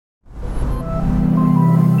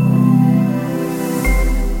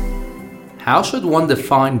How should one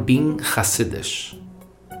define being Hasidish?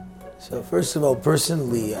 So first of all,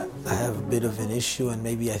 personally, I have a bit of an issue, and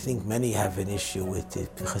maybe I think many have an issue with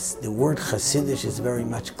it, because the word Hasidish is very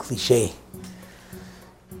much cliche.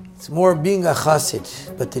 It's more being a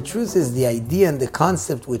Chassid, but the truth is the idea and the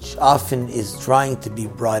concept which often is trying to be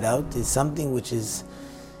brought out is something which is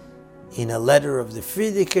in a letter of the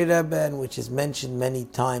Frierdiker Rebbe, and which is mentioned many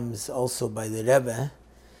times also by the Rebbe.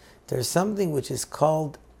 There's something which is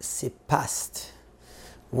called sipast.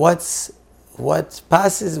 What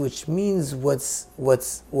passes, which means what's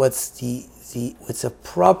a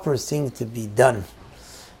proper thing to be done,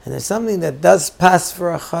 and there's something that does pass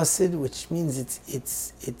for a chassid, which means it's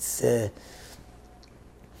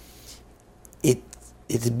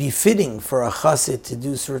befitting for a chassid to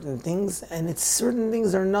do certain things, and certain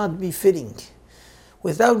things are not befitting.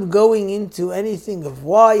 Without going into anything of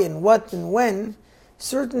why and what and when,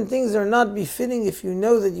 certain things are not befitting if you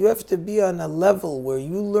know that you have to be on a level where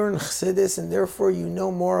you learn Chassidus and therefore you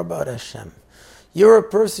know more about Hashem. You're a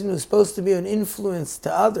person who's supposed to be an influence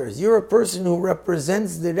to others. You're a person who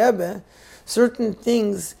represents the Rebbe. Certain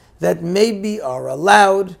things that maybe are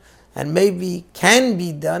allowed and maybe can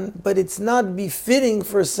be done, but it's not befitting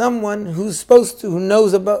for someone who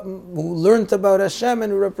learned about Hashem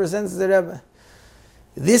and who represents the Rebbe.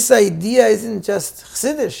 This idea isn't just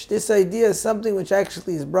Chassidish. This idea is something which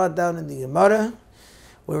actually is brought down in the Gemara,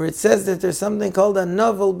 where it says that there's something called a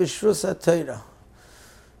novel b'shrus ha-Torah.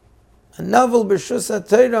 A novel b'shrus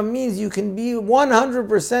ha-Torah means you can be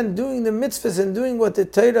 100% doing the mitzvahs and doing what the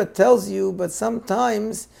Torah tells you, but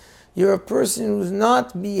sometimes you're a person who's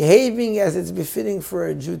not behaving as it's befitting for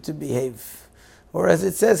a Jew to behave. Or as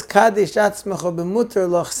it says, Kadesh atzmecha b'mutar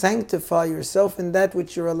loch, sanctify yourself in that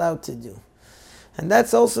which you're allowed to do. And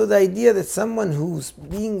that's also the idea that someone who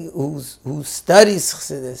studies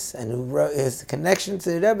Chassidus and who has a connection to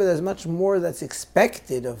the Rebbe, there's much more that's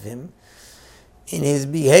expected of him in his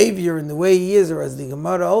behavior, in the way he is, or as the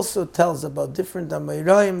Gemara also tells about different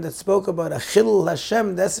Amoraim that spoke about Achil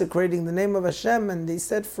Hashem, desecrating the name of Hashem, and they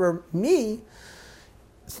said, for me,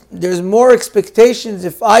 there's more expectations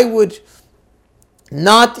if I would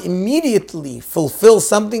not immediately fulfill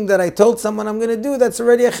something that I told someone I'm going to do. That's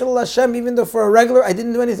already a Chilul Hashem, even though for a regular I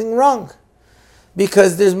didn't do anything wrong.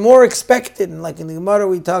 Because there's more expected, and like in the Gemara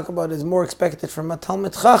we talk about, there's more expected from a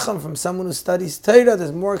Talmid Chacham, from someone who studies Torah,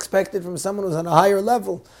 there's more expected from someone who's on a higher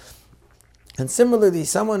level. And similarly,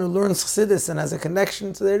 someone who learns Chassidus and has a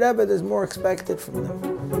connection to the Rebbe, there's more expected from them.